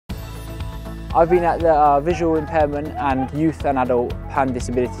I've been at the Visual Impairment and Youth and Adult Pan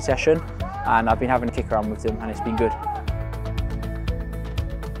Disability session, and I've been having a kick around with them and it's been good.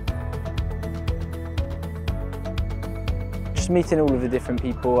 Just meeting all of the different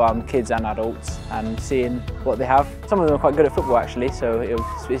people, kids and adults, and seeing what they have. Some of them are quite good at football actually, so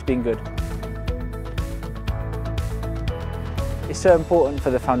it's been good. It's so important for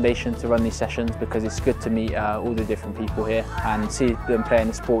the foundation to run these sessions because it's good to meet all the different people here and see them playing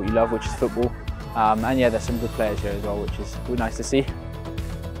the sport you love, which is football. And yeah, there's some good players here as well, which is nice to see.